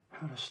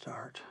How to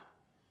start?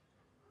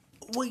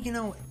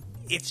 Well,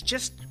 it's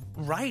just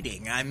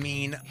writing. I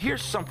mean...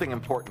 Here's something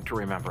important to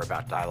remember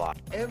about dialogue.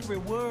 Every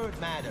word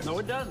matters. No,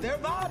 it doesn't. They're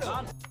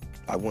vital.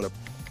 I want to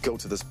go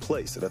to this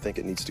place that I think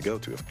it needs to go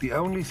to. The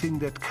only thing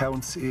that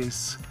counts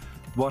is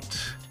what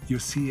you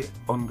see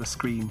on the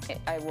screen.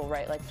 I will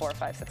write like 4 or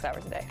 5, 6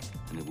 hours a day.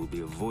 And it will be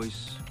a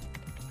voice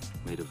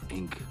made of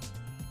ink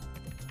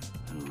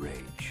and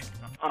rage.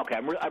 Okay,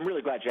 I'm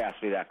really glad you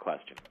asked me that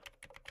question.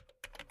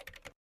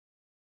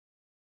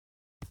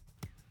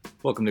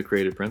 Welcome to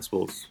Creative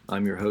Principles.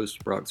 I'm your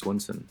host, Brock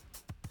Swinson.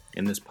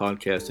 In this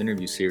podcast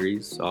interview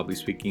series, I'll be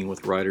speaking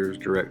with writers,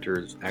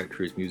 directors,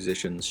 actors,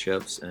 musicians,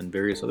 chefs, and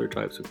various other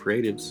types of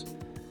creatives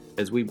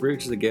as we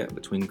bridge the gap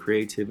between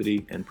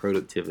creativity and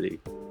productivity.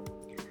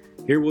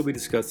 Here we'll be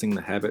discussing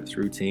the habits,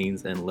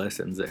 routines, and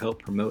lessons that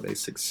help promote a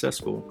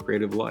successful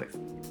creative life.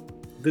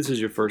 If this is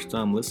your first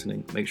time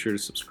listening, make sure to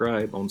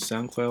subscribe on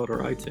SoundCloud or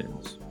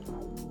iTunes.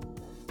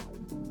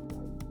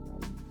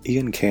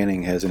 Ian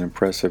Canning has an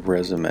impressive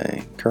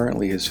resume.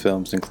 Currently, his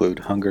films include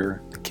Hunger,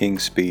 The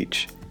King's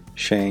Speech,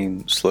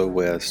 Shame, Slow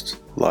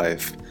West,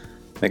 Life,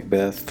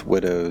 Macbeth,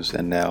 Widows,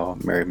 and now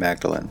Mary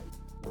Magdalene.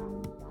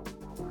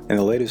 In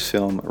the latest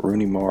film,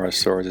 Rooney Mara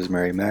stars as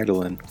Mary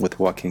Magdalene with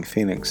Joaquin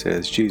Phoenix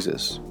as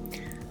Jesus.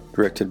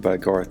 Directed by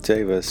Garth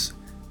Davis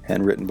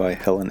and written by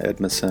Helen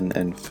Edmondson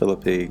and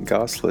Philippa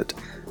Goslett,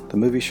 the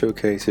movie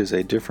showcases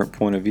a different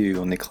point of view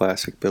on the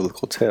classic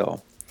biblical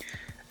tale.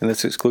 In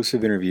this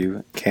exclusive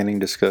interview, Canning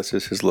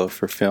discusses his love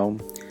for film,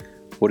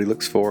 what he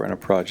looks for in a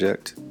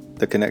project,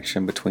 the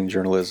connection between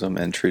journalism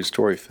and true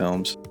story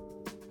films,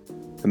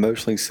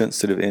 emotionally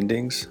sensitive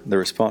endings, the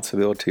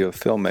responsibility of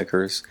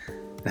filmmakers,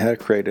 and how to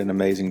create an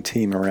amazing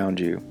team around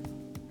you.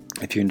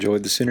 If you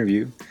enjoyed this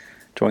interview,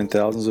 join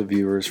thousands of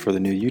viewers for the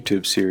new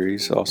YouTube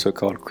series, also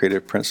called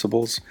Creative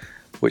Principles,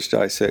 which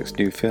dissects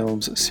new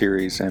films,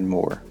 series, and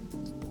more.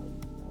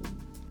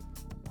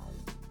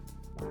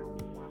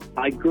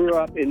 I grew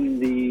up in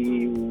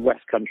the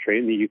West Country,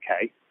 in the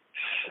UK,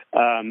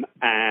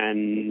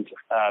 and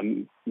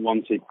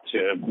wanted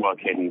to work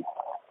in,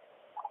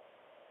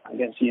 I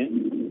guess,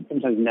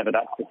 sometimes never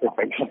that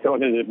specific. I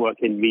wanted to work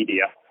in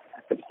media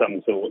of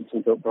some sort.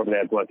 I thought probably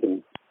I'd work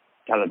in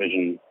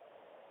television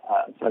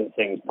side of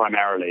things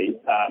primarily,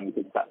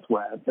 because that's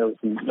where there was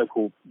some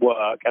local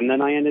work. And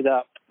then I ended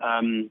up,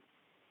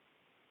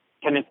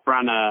 Kenneth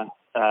Branagh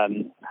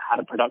had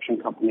a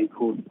production company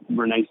called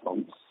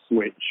Renaissance,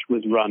 which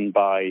was run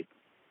by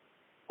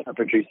a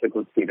producer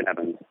called Stephen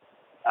Evans,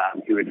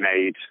 who had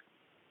made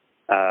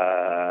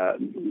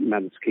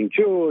Madness King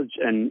George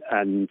and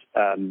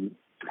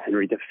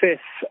Henry V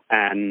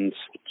and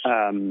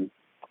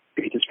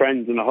Peter's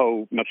Friends and a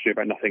whole Much Ado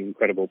About Nothing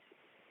incredible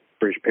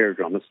British period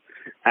dramas.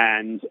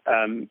 And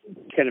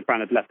Kenneth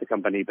Branagh had left the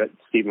company, but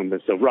Stephen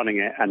was still running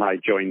it, and I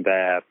joined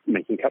there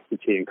making cups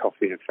of tea and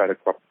coffee and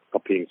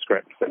photocopying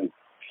scripts, and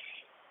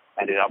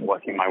ended up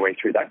working my way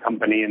through that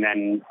company, and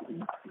then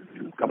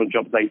a couple of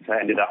jobs later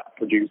ended up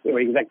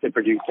executive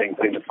producing,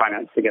 putting the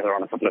finance together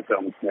on a couple of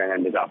films, and then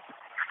ended up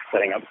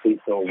setting up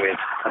Cecil with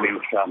Khalil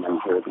Sherman,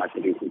 who was my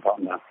producing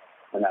partner,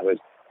 and that was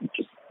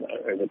just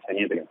over 10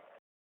 years ago.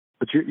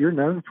 But you're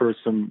known for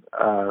some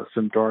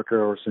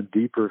darker or some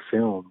deeper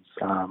films.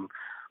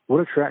 What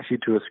attracts you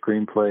to a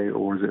screenplay,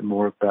 or is it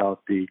more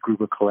about the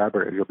group of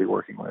collaborators you'll be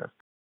working with?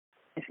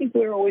 I think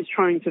we're always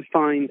trying to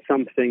find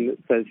something that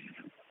says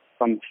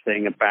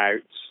something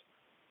about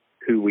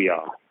who we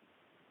are,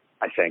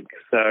 I think.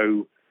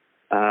 So,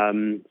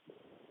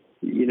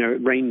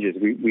 it ranges.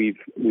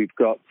 We've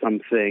got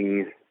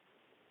something,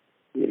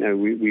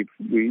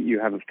 you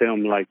have a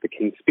film like The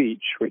King's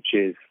Speech, which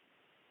is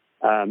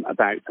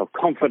about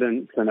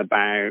self-confidence and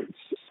about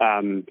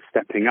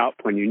stepping up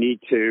when you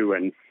need to,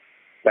 and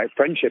about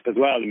friendship as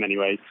well in many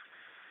ways.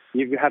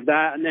 You have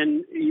that, and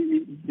then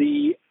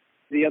the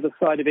other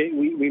side of it,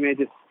 we made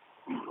this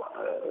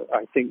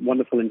I think,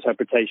 wonderful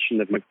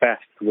interpretation of Macbeth,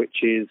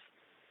 which is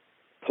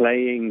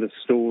playing the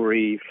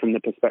story from the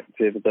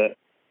perspective that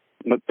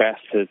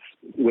Macbeth has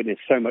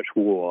witnessed so much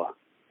war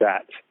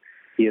that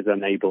he is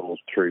unable,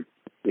 through,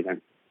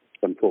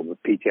 some form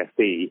of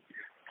PTSD,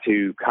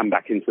 to come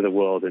back into the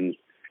world and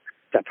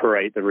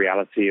separate the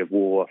reality of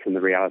war from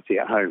the reality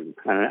at home.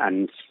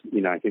 And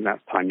I think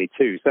that's timely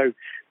too. So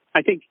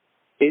I think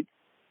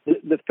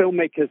the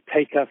filmmakers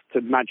take us to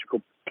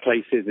magical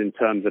places in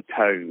terms of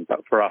tone,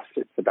 but for us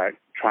it's about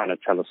trying to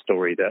tell a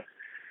story that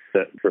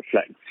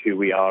reflects who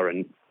we are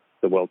and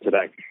the world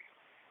today.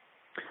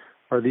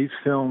 Are these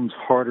films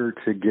harder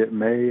to get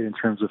made in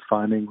terms of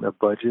finding a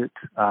budget,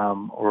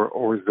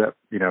 or is that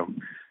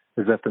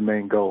is that the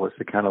main goal, is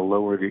to kind of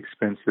lower the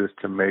expenses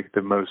to make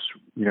the most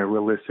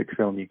realistic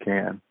film you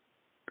can?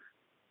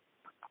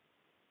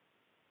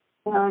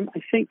 I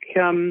think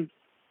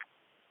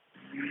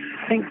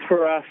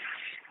for us,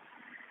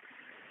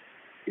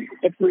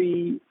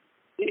 the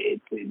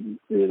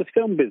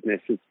film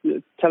business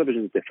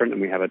television is different,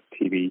 and we have a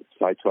TV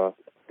side to our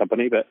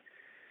company. But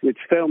with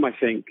film, I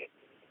think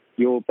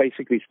you're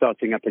basically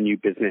starting up a new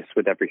business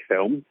with every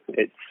film.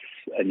 It's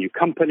a new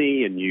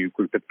company, a new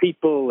group of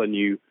people, a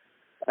new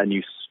a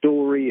new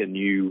story, a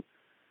new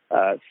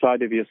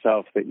side of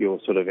yourself that you're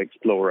sort of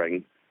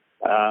exploring,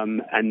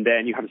 and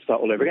then you have to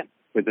start all over again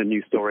with a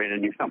new story and a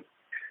new film.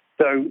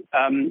 So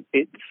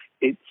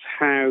it's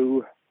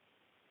how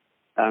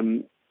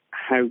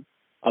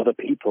other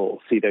people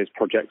see those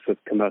projects as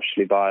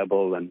commercially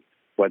viable and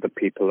whether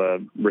people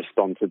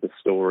respond to the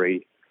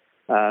story.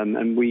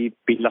 And we've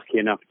been lucky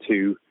enough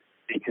to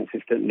be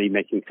consistently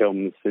making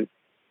films since,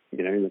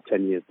 in the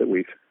 10 years that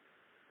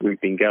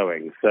we've been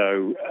going.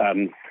 So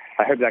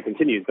I hope that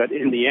continues. But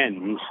in the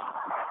end,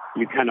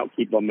 you cannot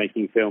keep on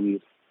making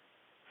films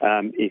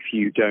if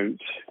you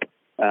don't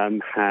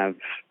have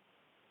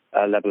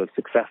a level of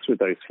success with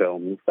those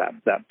films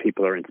that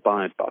people are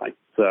inspired by.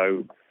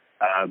 So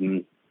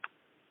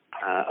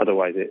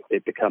otherwise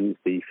it becomes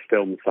the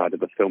film side of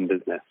the film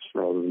business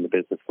rather than the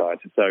business side.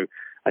 So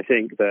I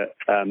think that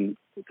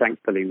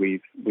thankfully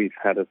we've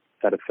had a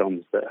set of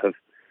films that have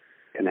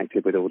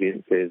connected with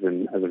audiences,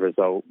 and as a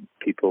result,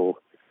 people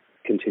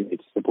continue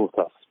to support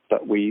us.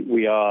 But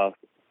we are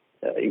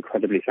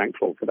incredibly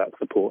thankful for that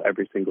support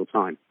every single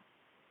time.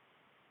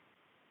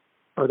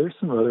 Are there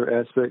some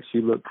other aspects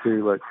you look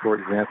to, like, for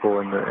example,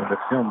 in the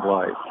film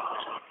life?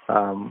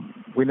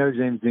 We know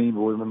James Dean,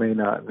 but we may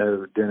not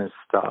know Dennis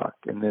Stock.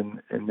 And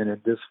then in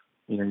this,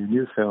 your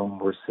new film,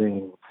 we're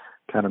seeing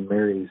kind of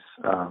Mary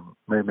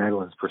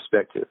Magdalene's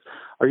perspective.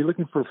 Are you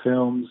looking for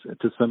films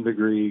to some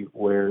degree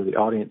where the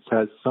audience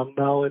has some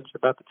knowledge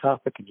about the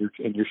topic and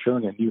you're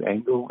showing a new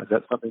angle? Is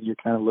that something you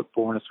kind of look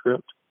for in a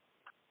script?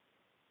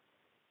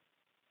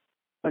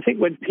 I think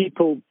when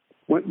people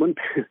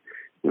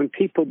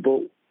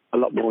bought a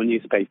lot more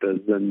newspapers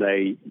than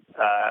they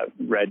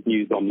read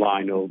news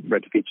online or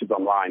read features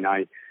online,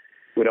 I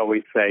would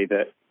always say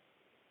that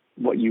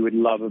what you would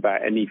love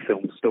about any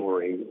film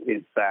story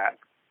is that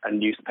a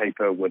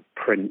newspaper would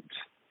print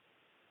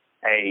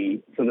a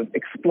sort of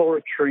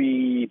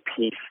exploratory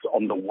piece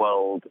on the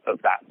world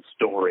of that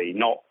story,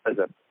 not as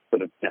a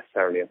sort of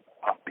necessarily a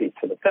piece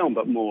to the film,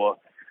 but more,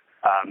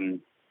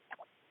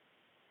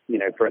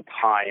 for a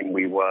time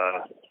we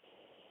were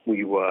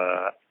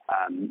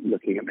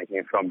looking at making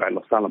a film about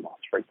Los Alamos,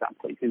 for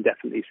example. You can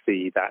definitely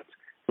see that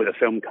with a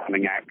film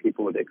coming out,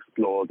 people would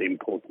explore the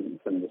importance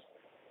and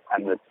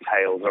the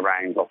tales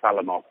around Los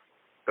Alamos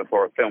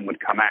before a film would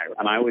come out.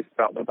 And I always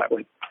felt that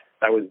was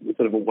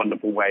sort of a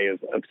wonderful way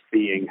of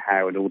seeing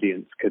how an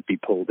audience could be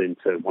pulled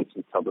into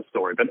wanting to tell the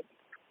story. But,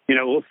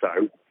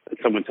 also,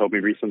 someone told me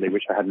recently,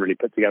 which I hadn't really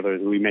put together,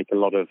 is we make a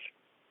lot of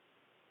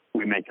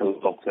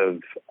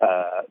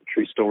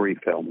true story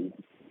films.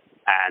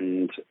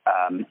 And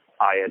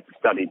I had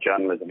studied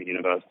journalism at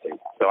university,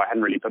 so I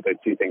hadn't really put those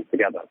two things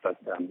together, but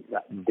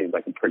that seems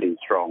like a pretty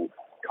strong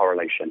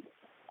correlation.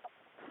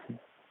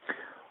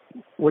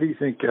 What do you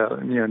think,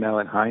 now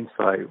in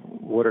hindsight,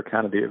 what are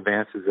kind of the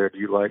advances there? Do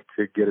you like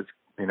to get as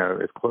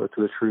close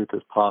to the truth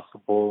as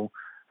possible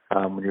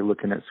when you're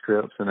looking at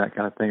scripts and that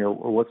kind of thing?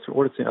 Or what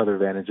are the other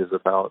advantages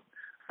about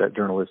that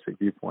journalistic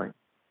viewpoint?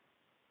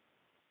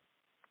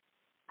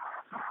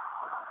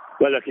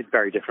 Well, look, it's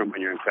very different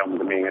when you're in film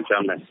than being a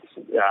journalist.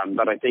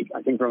 But I think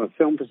from a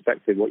film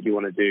perspective, what you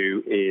want to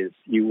do is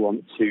you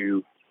want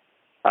to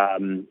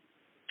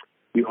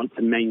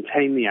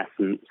maintain the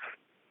essence.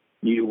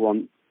 You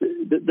want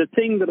the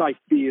thing that I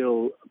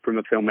feel from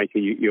a filmmaker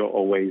you're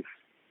always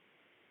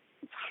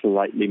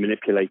slightly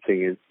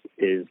manipulating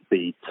is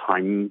the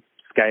time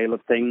scale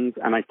of things.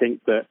 And I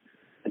think that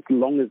as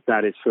long as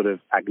that is sort of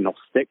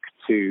agnostic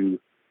to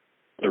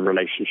the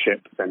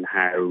relationships and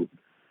how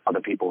other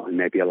people who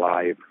may be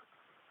alive,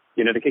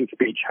 the King's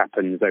Speech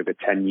happens over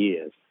 10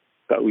 years,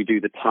 but we do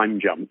the time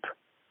jump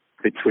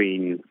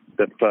between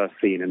the first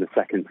scene and the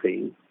second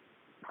scene.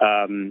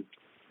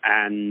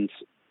 And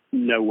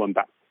no one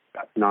bats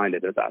an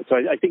eyelid at that. So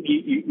I think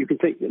you can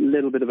take a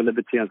little bit of a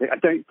liberty. I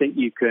don't think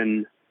you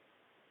can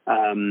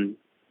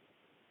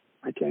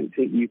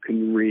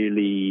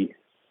really,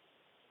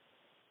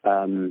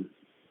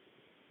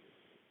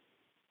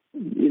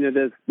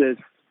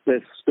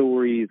 there's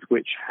stories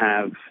which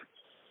have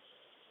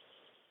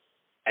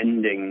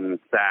endings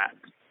that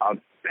are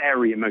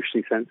very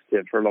emotionally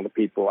sensitive for a lot of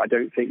people. I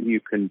don't think you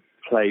can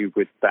play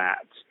with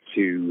that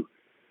to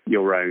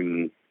your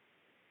own.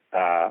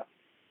 I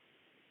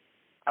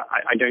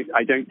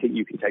don't think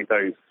you can take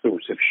those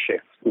sorts of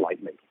shifts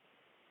lightly.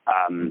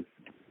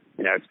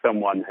 If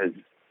someone has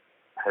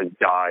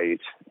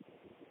died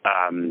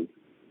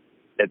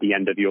at the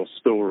end of your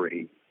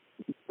story,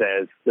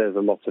 there's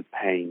a lot of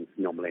pain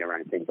normally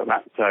around things like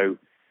that. So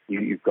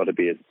you've got to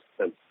be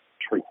as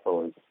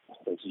truthful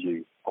as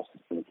you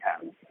possibly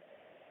can.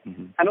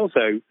 Mm-hmm. And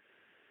also,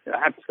 I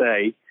have to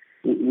say,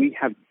 we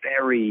have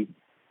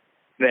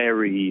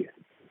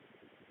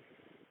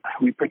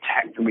we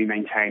protect and we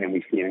maintain and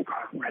we see an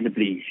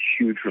incredibly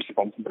huge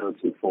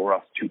responsibility for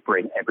us to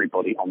bring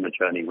everybody on the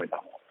journey with us,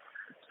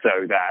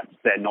 so that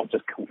they're not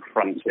just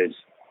confronted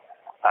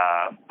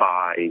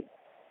by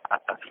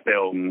a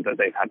film that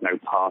they've had no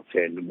part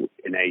in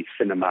a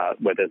cinema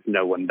where there's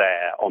no one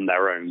there on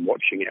their own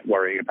watching it,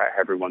 worrying about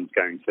how everyone's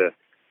going to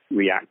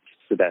react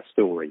to their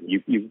story.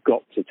 You've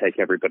got to take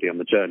everybody on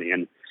the journey.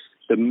 And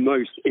the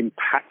most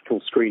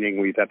impactful screening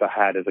we've ever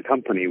had as a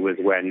company was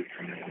when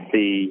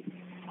the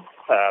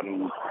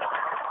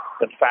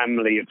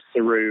family of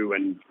Saru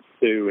and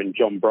Sue and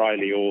John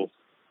Briley all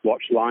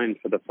watched Lion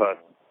for the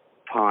first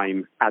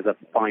time as a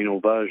final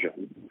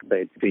version.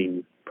 They'd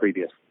seen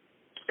previous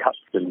cuts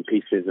and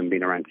pieces and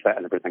been around set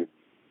and everything.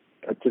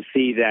 But to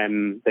see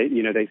them,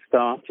 they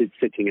started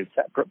sitting in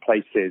separate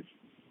places.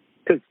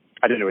 Because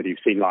I don't know whether you've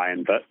seen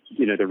Lion, but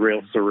the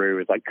real Saru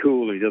is like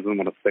cool, and he doesn't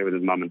want to stay with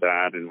his mum and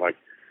dad, and like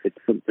it's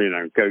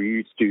go,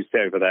 you do stay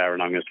over there,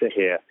 and I'm going to sit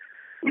here.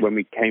 When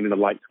we came and the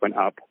lights went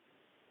up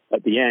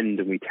at the end,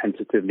 and we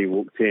tentatively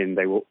walked in,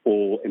 they were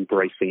all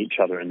embracing each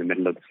other in the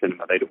middle of the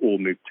cinema. They'd all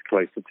moved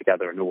closer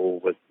together, and all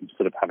was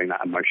sort of having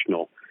that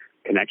emotional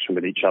connection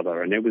with each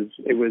other. And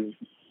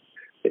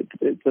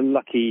it's a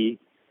lucky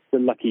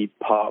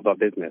part of our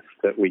business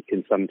that we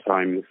can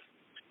sometimes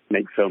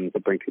make films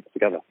that bring people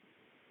together.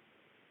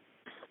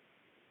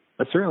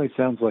 It certainly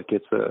sounds like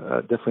it's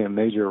definitely a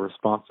major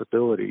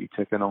responsibility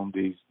taking on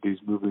these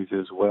movies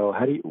as well.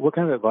 What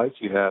kind of advice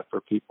do you have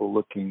for people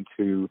looking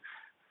to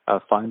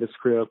find a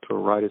script or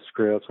write a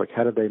script? Like,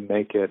 how do they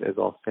make it as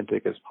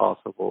authentic as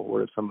possible?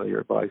 What is some of your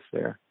advice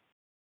there?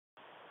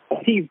 I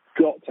think you've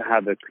got to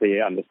have a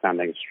clear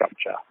understanding of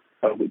structure.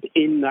 But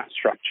within that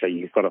structure,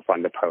 you've got to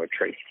find the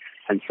poetry.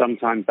 And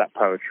sometimes that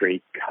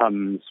poetry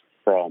comes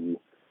from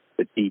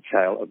the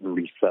detail of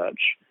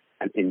research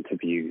and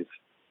interviews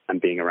and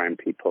being around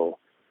people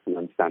and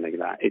understanding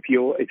that. If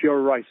you're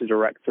a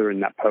writer-director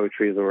and that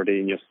poetry is already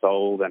in your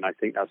soul, then I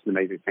think that's an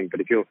amazing thing.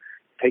 But if you're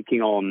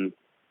taking on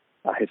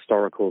a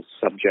historical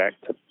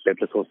subject, a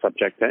biblical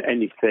subject,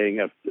 anything,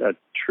 a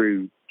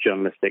true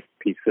journalistic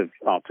piece of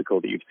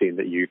article that you've seen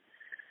that you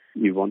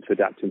want to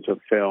adapt into a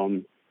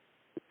film,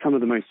 some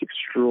of the most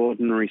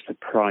extraordinary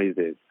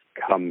surprises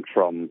come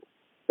from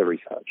the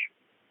research.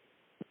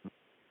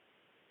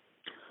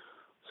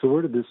 So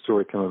where did this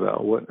story come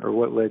about?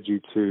 What led you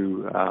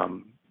to,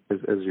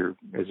 as your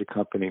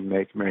company,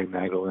 make Mary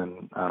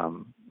Magdalene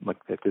like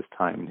at this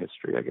time in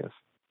history, I guess?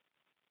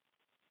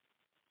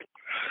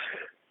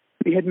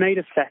 We had made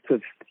a set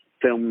of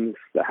films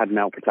that had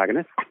male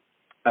protagonists,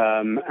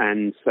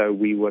 and so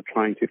we were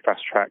trying to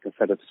fast-track a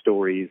set of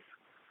stories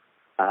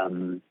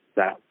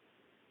that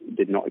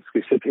did not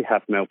exclusively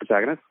have male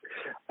protagonists.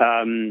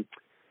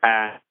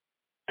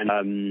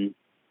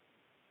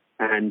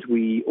 And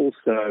we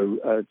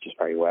also just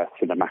very aware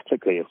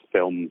cinematically as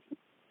film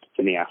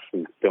cineasts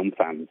and film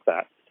fans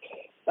that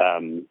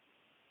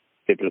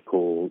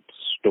biblical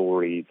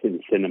stories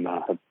in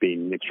cinema have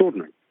been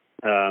extraordinary.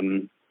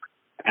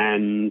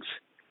 And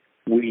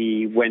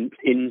we went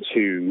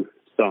into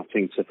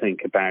starting to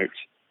think about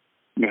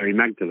Mary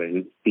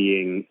Magdalene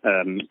being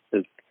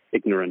as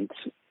ignorant,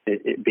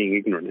 being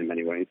ignorant in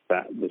many ways,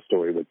 that the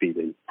story would be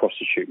the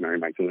prostitute Mary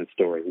Magdalene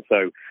story. And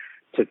so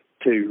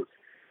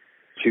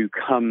to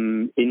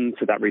come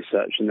into that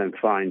research and then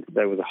find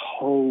there was a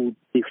whole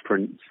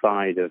different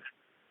side of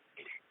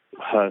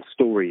her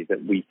story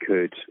that we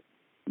could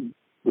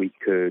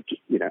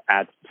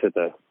add to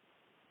the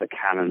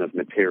canon of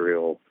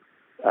material,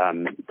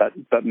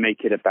 but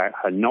make it about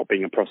her not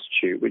being a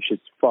prostitute, which is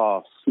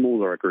far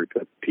smaller a group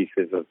of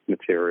pieces of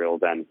material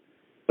than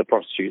the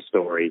prostitute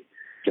story,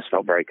 just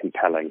felt very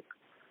compelling.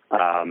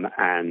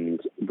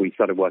 And we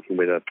started working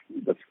with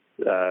the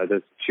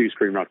two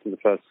screenwriters. The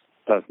first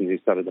person who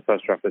started the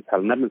first draft was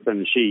Helen Edmondson,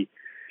 and she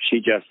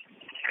just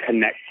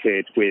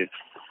connected with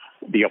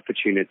the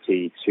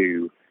opportunity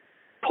to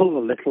pull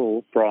a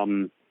little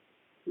from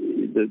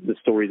the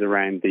stories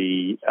around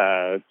the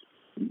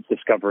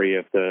discovery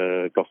of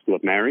the Gospel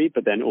of Mary,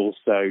 but then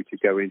also to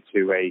go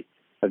into a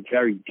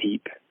very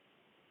deep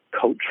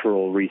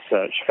cultural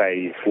research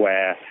phase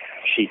where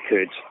she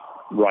could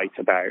write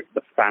about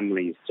the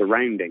families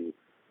surrounding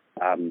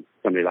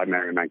somebody like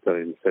Mary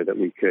Magdalene, so that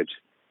we could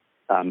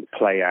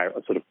play out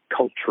a sort of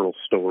cultural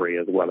story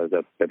as well as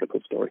a biblical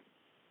story.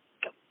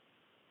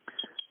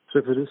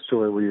 So for this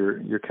story where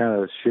you're kind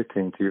of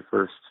shifting to your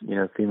first,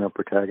 female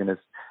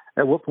protagonist,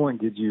 at what point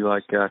did you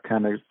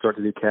kind of start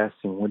to do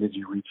casting? When did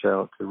you reach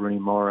out to Rooney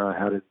Mara?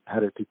 How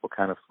did people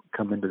kind of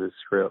come into the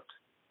script?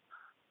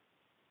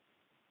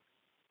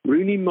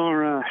 Rooney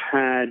Mara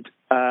had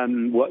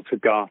worked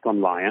with Garth on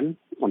Lion,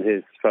 on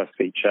his first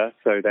feature,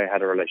 so they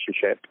had a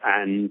relationship,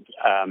 and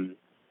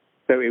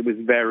so it was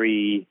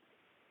very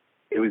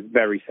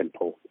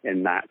simple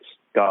in that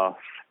Garth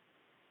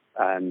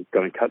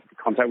got in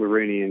contact with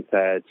Rooney and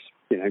said,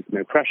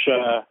 no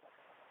pressure,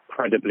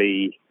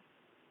 incredibly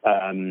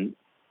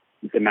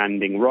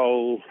demanding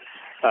role.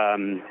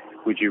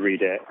 Would you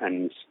read it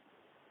and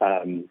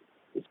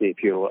see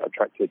if you're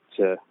attracted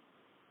to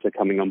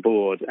coming on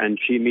board? And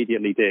she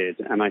immediately did.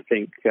 And I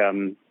think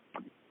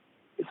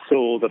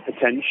saw the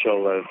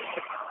potential of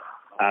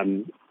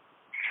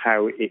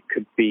how it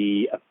could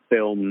be a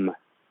film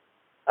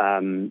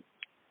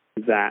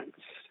that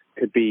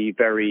could be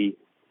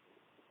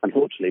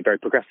unfortunately, very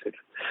progressive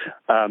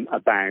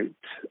about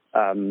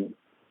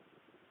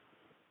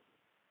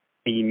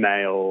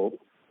female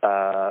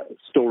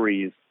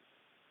stories,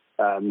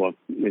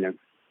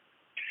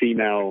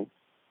 female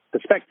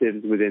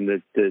perspectives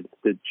within the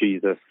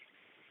Jesus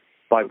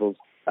Bible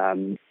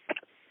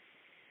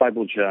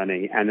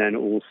journey, and then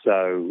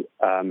also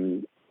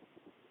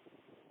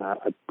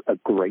a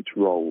great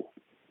role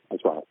as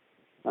well.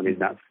 I mean,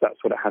 that's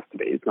what it has to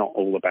be. It's not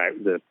all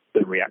about the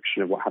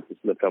reaction of what happens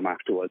to the film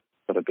afterwards.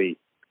 It's got to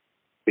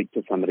speak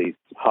to somebody's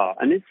heart,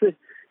 and it's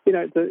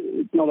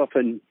not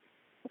often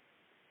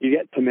you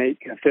get to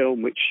make a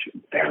film which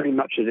very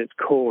much at its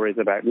core is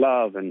about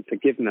love and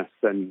forgiveness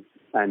and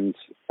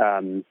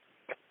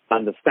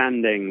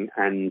understanding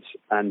and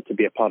to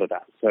be a part of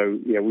that. So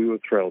yeah, we were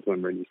thrilled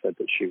when Renée said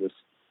that she was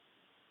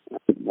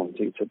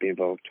wanting to be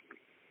involved.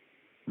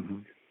 Mm-hmm.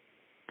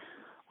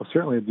 Well,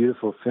 certainly a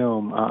beautiful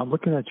film. I'm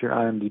looking at your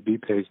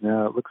IMDb page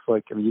now. It looks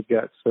like you've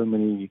got so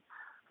many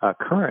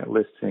current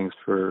listings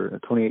for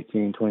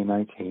 2018,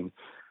 2019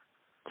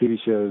 TV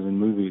shows and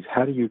movies.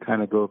 How do you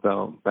kind of go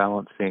about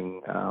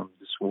balancing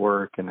this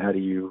work, and how do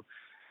you,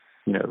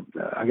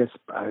 I guess,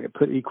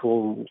 put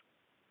equal,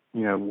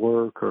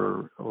 work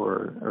or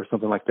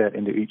something like that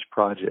into each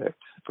project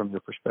from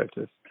your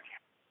perspective?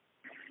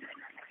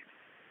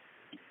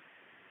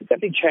 It's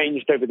definitely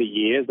changed over the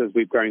years as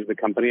we've grown as a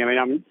company. I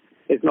mean,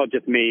 it's not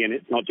just me, and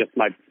it's not just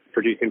my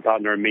producing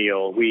partner,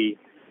 Emil.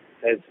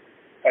 There's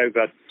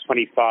over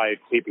 25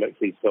 people at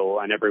Cecil,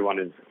 and everyone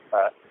is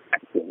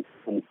excellent.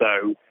 And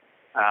so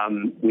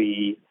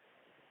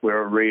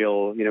we're a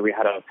real, we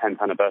had our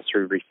 10th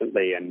anniversary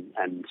recently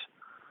and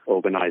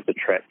organized a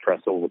trip for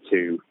us all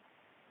to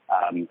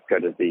go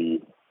to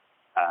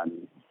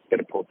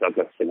Port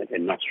Douglas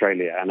in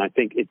Australia. And I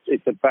think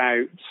it's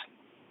about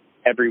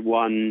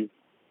everyone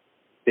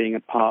being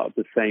a part of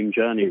the same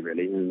journey,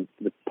 really, and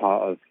the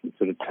part of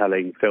sort of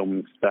telling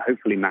films that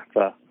hopefully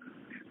matter,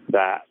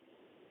 that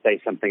say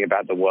something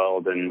about the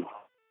world, and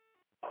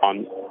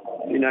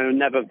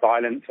never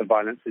violence for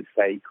violence's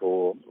sake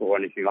or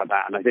anything like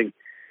that. And I think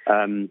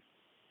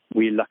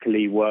we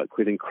luckily work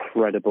with we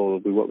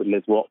work with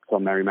Liz Watts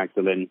on Mary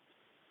Magdalene,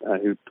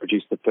 who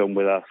produced the film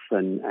with us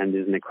and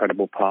is an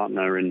incredible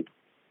partner, and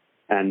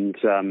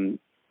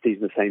sees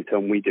the same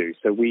film we do.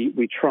 So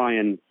we try,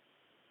 and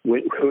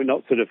we're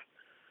not sort of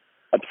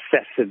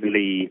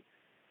obsessively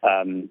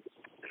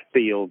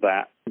feel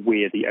that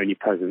we're the only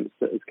presence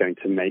that is going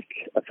to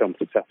make a film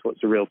successful.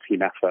 It's a real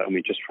team effort, and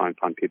we just try and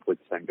find people with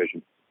the same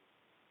vision.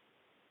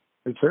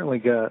 We've certainly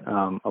got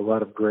a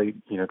lot of great,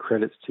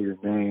 credits to your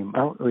name. I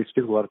don't really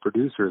speak to a lot of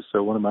producers,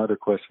 so one of my other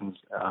questions,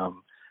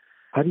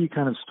 how do you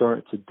kind of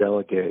start to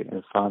delegate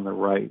and find the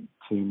right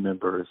team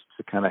members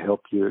to kind of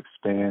help you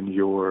expand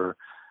your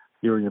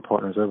and your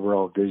partner's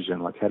overall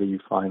vision? Like, how do you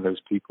find those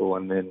people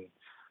and then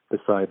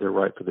decide they're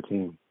right for the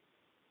team?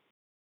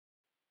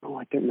 Oh,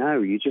 I don't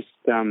know. You just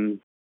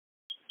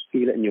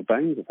feel it in your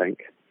bones, I think.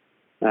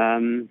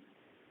 I'm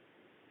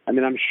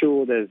I'm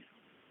sure there's,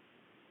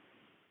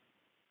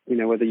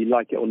 whether you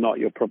like it or not,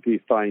 you're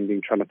probably trying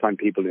to find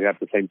people who have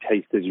the same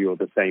taste as you or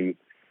the same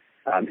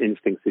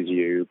instincts as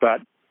you.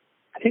 But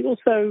I think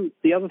also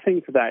the other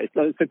thing for that is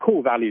the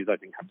core values, I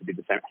think, have to be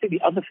the same. I think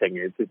the other thing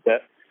is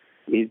that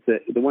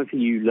the one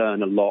thing you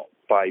learn a lot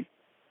by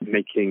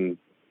making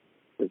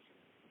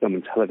film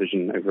and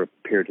television over a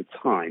period of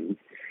time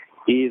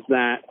is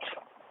that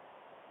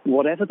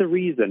whatever the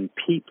reason,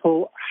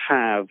 people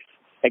have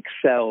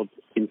excelled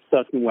in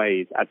certain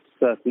ways at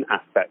certain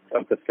aspects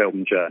of the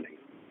film journey.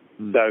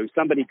 Mm. So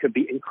somebody could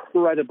be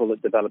incredible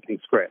at developing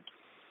scripts,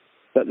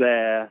 but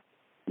they're,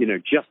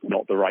 just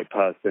not the right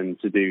person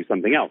to do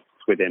something else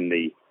within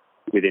the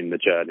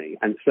journey.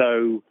 And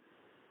so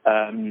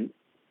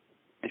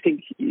I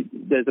think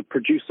there's a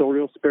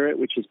producerial spirit,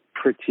 which is,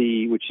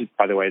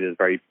 by the way, there's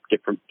very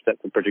different sets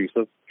of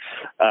producers.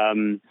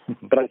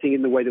 But I think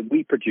in the way that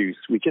we produce,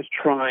 we just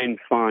try and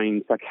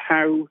find, like,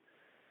 how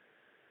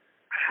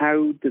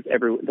does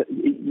everyone,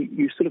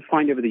 you sort of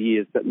find over the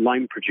years that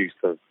line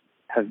producers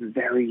have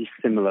very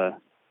similar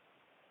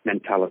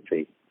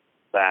mentality,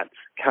 that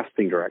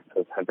casting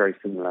directors have very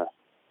similar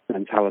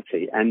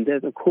mentality. And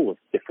there's, of course,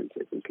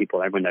 differences in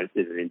people. Everyone knows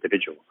this is an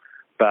individual.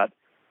 But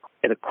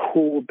at a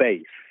core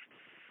base,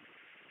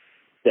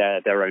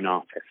 they're their own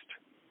artist.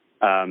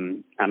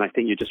 And I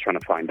think you're just trying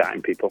to find that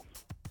in people.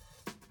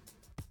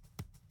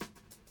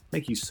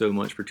 Thank you so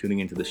much for tuning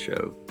into the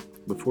show.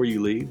 Before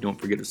you leave, don't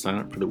forget to sign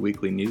up for the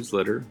weekly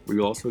newsletter, where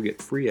you also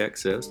get free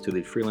access to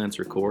the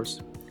freelancer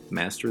course,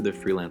 Master the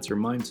Freelancer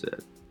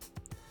Mindset.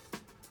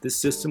 This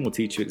system will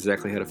teach you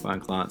exactly how to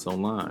find clients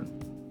online,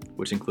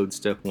 which includes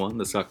Step 1,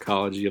 the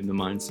psychology of the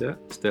mindset,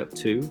 Step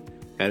 2,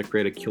 how to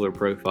create a killer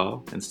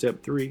profile, and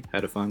Step 3, how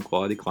to find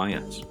quality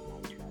clients.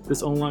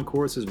 This online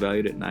course is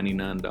valued at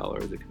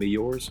 $99. It can be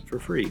yours for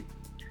free.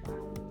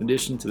 In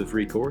addition to the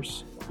free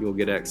course, you will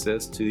get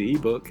access to the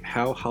ebook,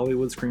 How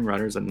Hollywood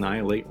Screenwriters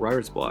Annihilate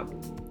Writer's Block.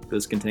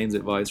 This contains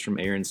advice from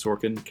Aaron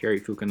Sorkin, Cary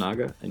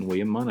Fukunaga, and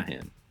William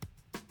Monahan.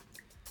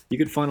 You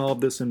can find all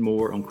of this and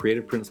more on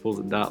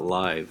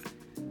creativeprinciples.live.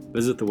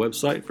 Visit the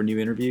website for new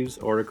interviews,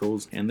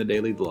 articles, and the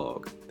daily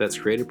blog. That's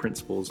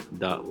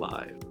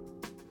creativeprinciples.live.